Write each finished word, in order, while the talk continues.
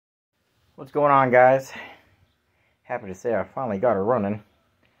What's going on, guys? Happy to say I finally got her running.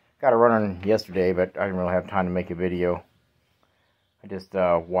 Got her running yesterday, but I didn't really have time to make a video. I just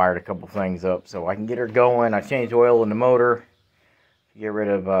wired a couple things up so I can get her going. I changed oil in the motor to get rid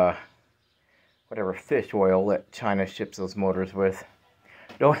of whatever fish oil that China ships those motors with.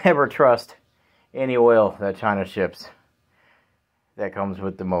 Don't ever trust any oil that China ships that comes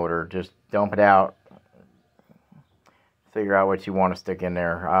with the motor. Just dump it out. Figure out what you want to stick in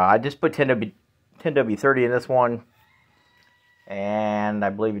there. I just put 10W30 in this one, and I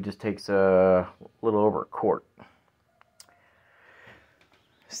believe it just takes a little over a quart.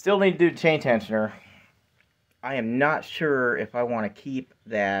 Still need to do the chain tensioner. I am not sure if I want to keep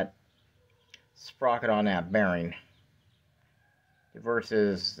that sprocket on that bearing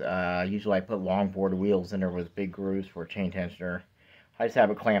versus usually I put longboard wheels in there with big grooves for a chain tensioner. I just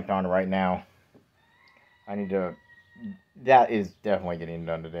have it clamped on right now. I need to. That is definitely getting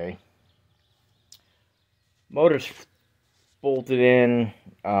done today. Motor's bolted in.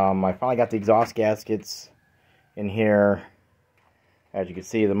 I finally got the exhaust gaskets in here. As you can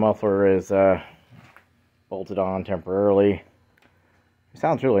see, the muffler is bolted on temporarily. It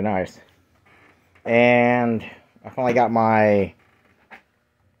sounds really nice. And I finally got my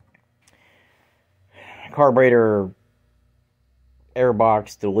carburetor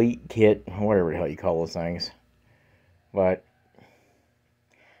airbox delete kit, whatever the hell you call those things. But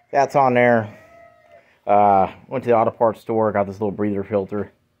that's on there. Went to the auto parts store, got this little breather filter.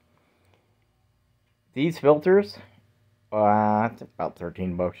 These filters, it's about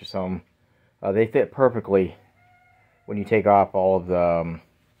 13 bucks or something. They fit perfectly when you take off all of the,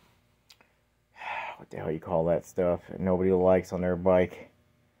 what the hell you call that stuff that nobody likes on their bike.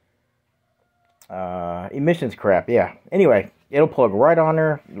 Emissions crap, yeah. Anyway, it'll plug right on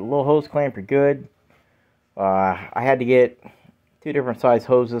there. A little hose clamp, you're good. I had to get 2 different size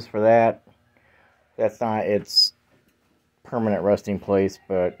hoses for that. That's not its permanent resting place,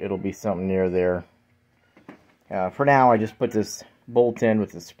 but it'll be something near there. For now, I just put this bolt in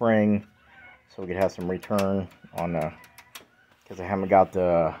with the spring so we could have some return on the, because I haven't got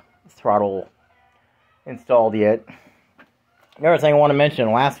the throttle installed yet. Another thing I want to mention, in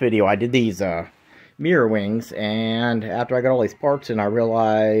the last video, I did these mirror wings, and after I got all these parts in, I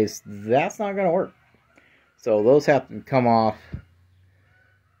realized that's not going to work. So those have to come off.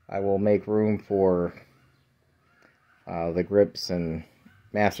 I will make room for the grips and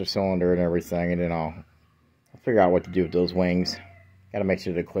master cylinder and everything, and then I'll figure out what to do with those wings. Got to make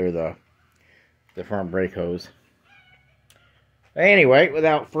sure to clear the front brake hose. Anyway,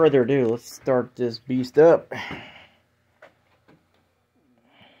 without further ado, let's start this beast up.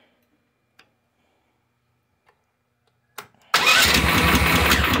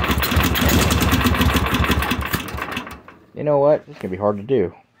 You know what? It's going to be hard to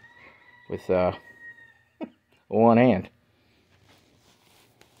do with one hand.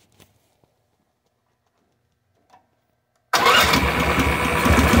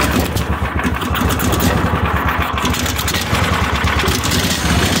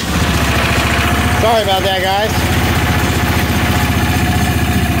 Sorry about that, guys.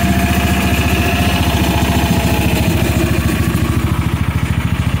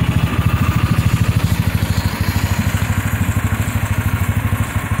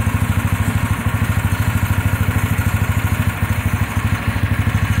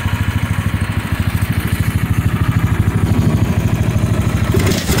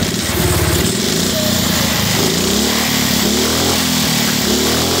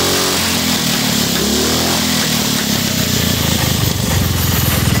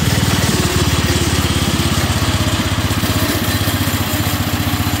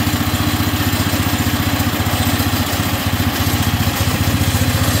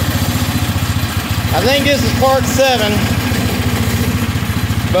 I think this is part 7,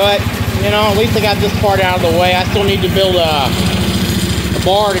 but, you know, at least I got this part out of the way. I still need to build a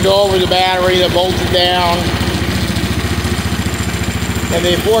bar to go over the battery that bolts it down. And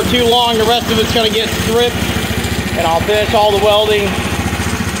before too long, the rest of it's going to get stripped, and I'll finish all the welding.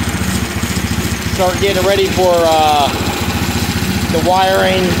 Start getting it ready for the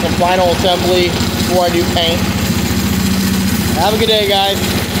wiring, some final assembly before I do paint. Have a good day,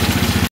 guys.